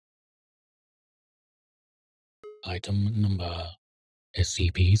Item number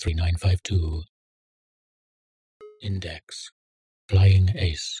SCP-3952. Index Flying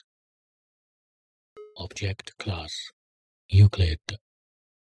Ace. Object Class Euclid.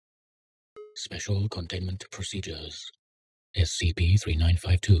 Special Containment Procedures.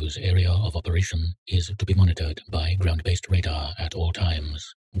 SCP-3952's area of operation is to be monitored by ground-based radar at all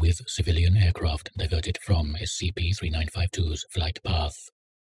times, with civilian aircraft diverted from SCP-3952's flight path.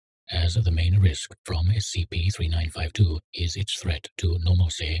 As the main risk from SCP-3952 is its threat to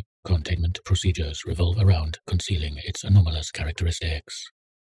normalcy, containment procedures revolve around concealing its anomalous characteristics.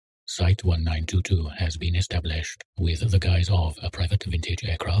 Site-1922 has been established with the guise of a private vintage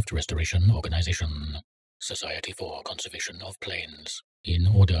aircraft restoration organization, Society for Conservation of Planes, in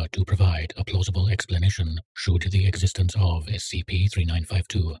order to provide a plausible explanation should the existence of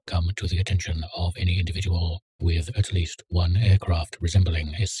SCP-3952 come to the attention of any individual with at least one aircraft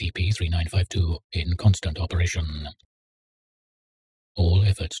resembling SCP-3952 in constant operation. All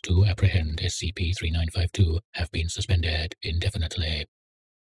efforts to apprehend SCP-3952 have been suspended indefinitely.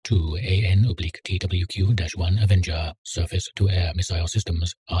 2 AN/TWQ-1 Avenger surface-to-air missile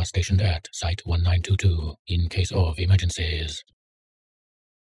systems are stationed at Site-1922 in case of emergencies.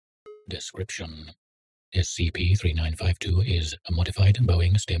 Description: SCP-3952 is a modified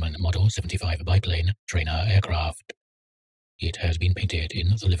Boeing Stearman Model 75 biplane trainer aircraft. It has been painted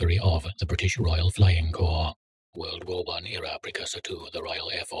in the livery of the British Royal Flying Corps, World War I era precursor to the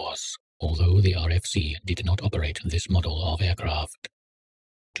Royal Air Force, although the RFC did not operate this model of aircraft.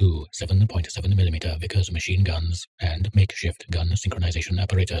 2 7.7mm Vickers machine guns and makeshift gun synchronization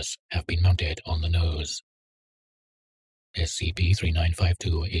apparatus have been mounted on the nose.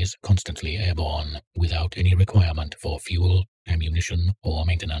 SCP-3952 is constantly airborne, without any requirement for fuel, ammunition, or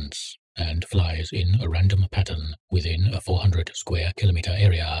maintenance, and flies in a random pattern within a 400 square kilometer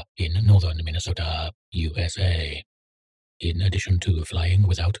area in northern Minnesota, USA. In addition to flying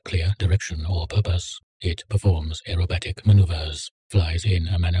without clear direction or purpose, it performs aerobatic maneuvers, flies in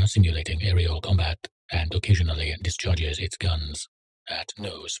a manner simulating aerial combat, and occasionally discharges its guns at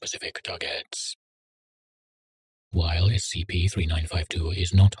no specific targets. While SCP-3952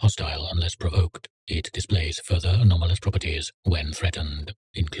 is not hostile unless provoked, it displays further anomalous properties when threatened,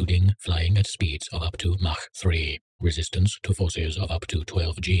 including flying at speeds of up to Mach 3, resistance to forces of up to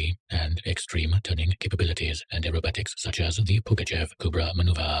 12 G, and extreme turning capabilities and aerobatics such as the Pugachev Cobra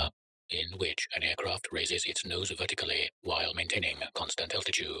maneuver, in which an aircraft raises its nose vertically while maintaining constant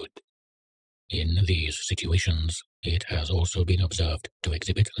altitude. In these situations, it has also been observed to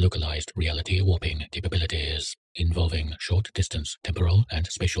exhibit localized reality warping capabilities, involving short-distance temporal and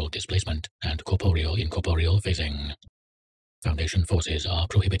spatial displacement and corporeal-incorporeal phasing. Foundation forces are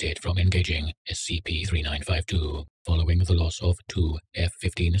prohibited from engaging SCP-3952, following the loss of 2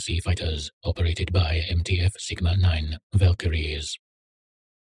 F-15C fighters operated by MTF Sigma-9 Valkyries.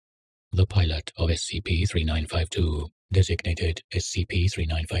 The pilot of SCP-3952, designated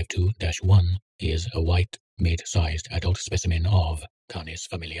SCP-3952-1, is a white, mid-sized adult specimen of Canis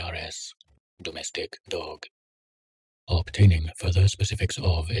familiaris, domestic dog. Obtaining further specifics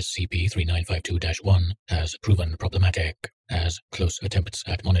of SCP-3952-1 has proven problematic, as close attempts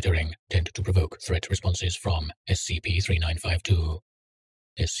at monitoring tend to provoke threat responses from SCP-3952.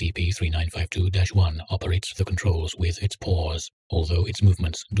 SCP-3952-1 operates the controls with its paws, although its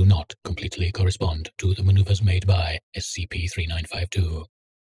movements do not completely correspond to the maneuvers made by SCP-3952.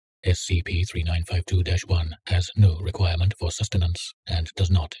 SCP-3952-1 has no requirement for sustenance and does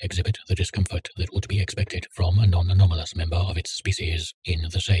not exhibit the discomfort that would be expected from a non-anomalous member of its species in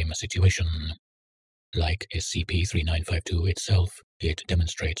the same situation. Like SCP-3952 itself, it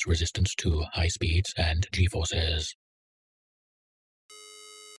demonstrates resistance to high speeds and G-forces.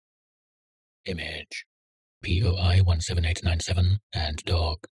 Image: POI 17897 and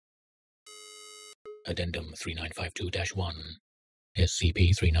dog. Addendum 3952-1.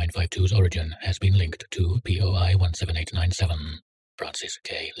 SCP-3952's origin has been linked to POI 17897. Francis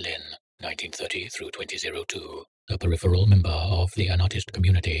K. Lynn, 1930 through 2002, a peripheral member of the anarchist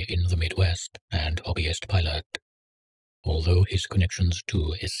community in the Midwest and hobbyist pilot. Although his connections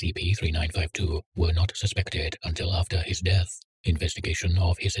to SCP-3952 were not suspected until after his death, investigation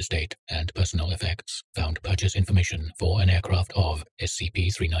of his estate and personal effects found purchase information for an aircraft of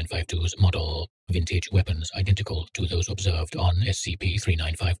SCP-3952's model, vintage weapons identical to those observed on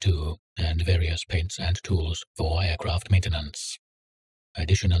SCP-3952, and various paints and tools for aircraft maintenance.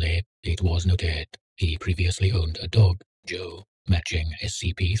 Additionally, it was noted he previously owned a dog, Joe, matching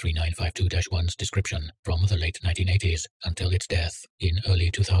SCP-3952-1's description from the late 1980s until its death in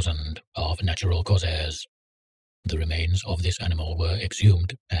early 2000 of natural causes. The remains of this animal were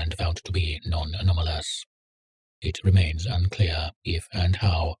exhumed and found to be non-anomalous. It remains unclear if and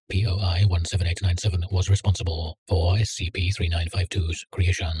how POI 17897 was responsible for SCP-3952's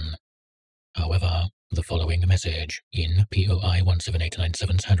creation. However, the following message in POI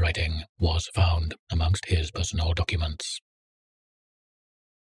 17897's handwriting was found amongst his personal documents.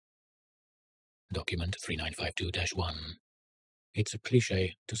 Document 3952-1. It's a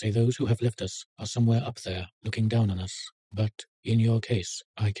cliché to say those who have left us are somewhere up there looking down on us, but in your case,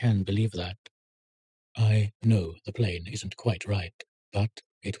 I can believe that. I know the plane isn't quite right, but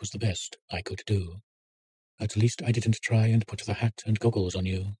it was the best I could do. At least I didn't try and put the hat and goggles on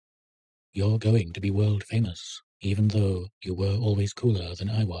you. You're going to be world famous, even though you were always cooler than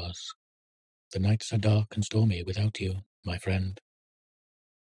I was. The nights are dark and stormy without you, my friend.